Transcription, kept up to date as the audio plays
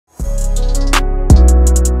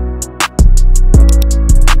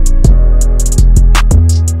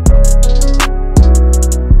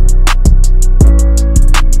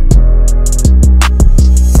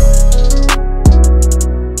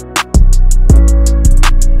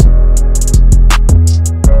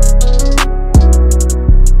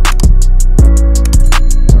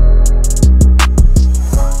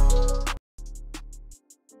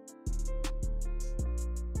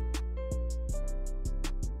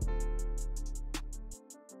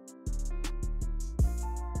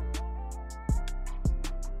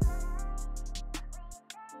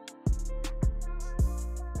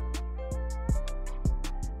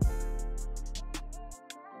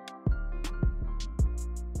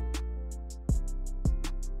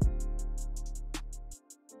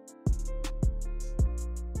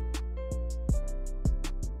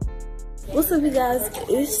What's up, you guys?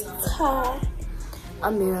 It's Ty.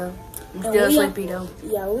 I'm here. Still sleepy though.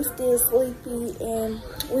 Yeah, we still sleepy and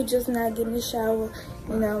we just not getting the shower.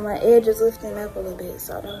 You know, my edge is lifting up a little bit,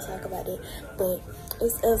 so I don't talk about it. But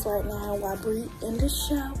it's us right now while Bree in the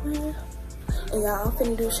shower. And y'all, I'm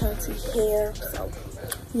finna do Shanti hair. So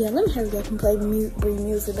yeah, let me hurry up and play Bree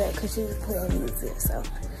music back because she's playing music. So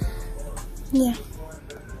yeah.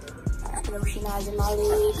 Lotion eyes in my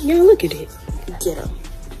legs. Yeah, look at it. Get up.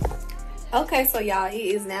 Okay, so y'all, it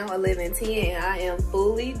is now 11:10 and I am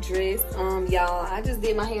fully dressed. Y'all, I just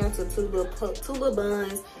did my hair into two little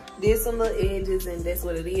buns, did some little edges, and that's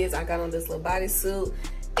what it is. I got on this little bodysuit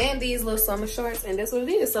and these little summer shorts, and that's what it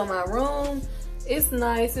is. So my room, it's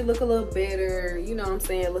nice. It look a little better, you know what I'm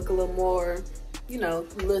saying? Look a little more, you know,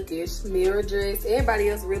 lookish. Mirror dress. Everybody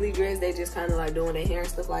else really dressed. They just kind of like doing their hair and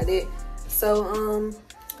stuff like that. So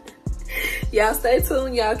y'all stay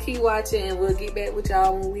tuned, y'all keep watching, and we'll get back with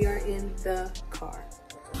y'all when we are in the car.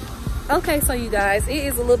 Okay, so you guys, it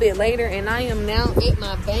is a little bit later and I am now at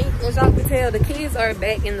my bank. As y'all can tell, the kids are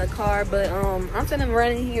back in the car, but I'm finna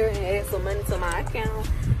run in here and add some money to my account,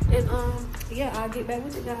 and yeah, I'll get back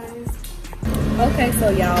with you guys. Okay, so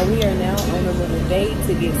y'all, we are now on a little date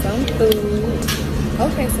to get some food.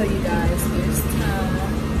 Okay, so you guys, it's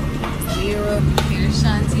time. Mira, here's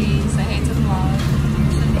Shanti. Say hey to the vlog.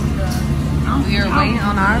 We are waiting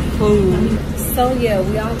on our food. So yeah,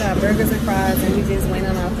 we all got burgers and fries and we just waiting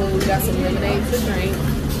on our food. We got some lemonade to drink.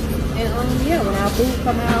 And yeah, when our food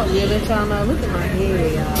come out, we'll let y'all know. Look at my hair,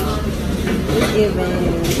 y'all. It's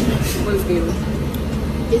giving. What is giving?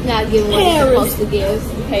 It's not giving what it's supposed to give.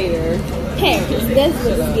 Hair. Hair. That's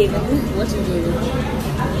what it's giving. What you giving?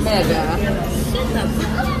 Bad guy.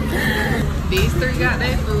 These three got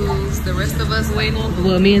their foods. The rest of us waiting on.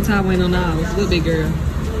 Well, me and Ty waiting on ours. Good big girl.